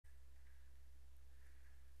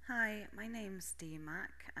My name's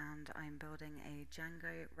DMAC and I'm building a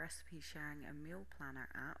Django recipe sharing and meal planner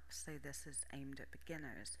app, so this is aimed at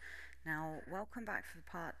beginners. Now, welcome back for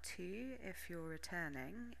part 2 if you're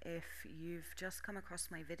returning. If you've just come across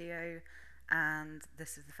my video and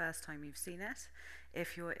this is the first time you've seen it,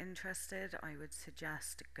 if you're interested, I would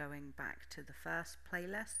suggest going back to the first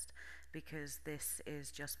playlist because this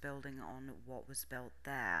is just building on what was built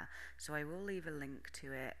there. So I will leave a link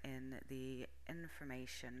to it in the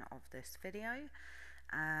information of this video.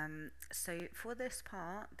 So for this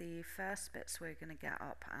part, the first bits we're going to get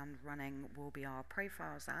up and running will be our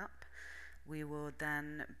profiles app. We will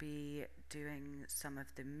then be doing some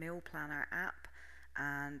of the meal planner app,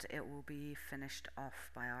 and it will be finished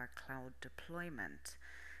off by our cloud deployment.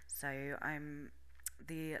 So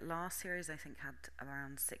the last series I think had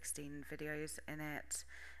around 16 videos in it.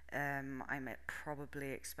 I'm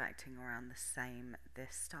probably expecting around the same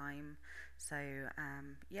this time. So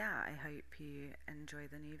yeah, I hope you enjoy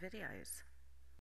the new videos.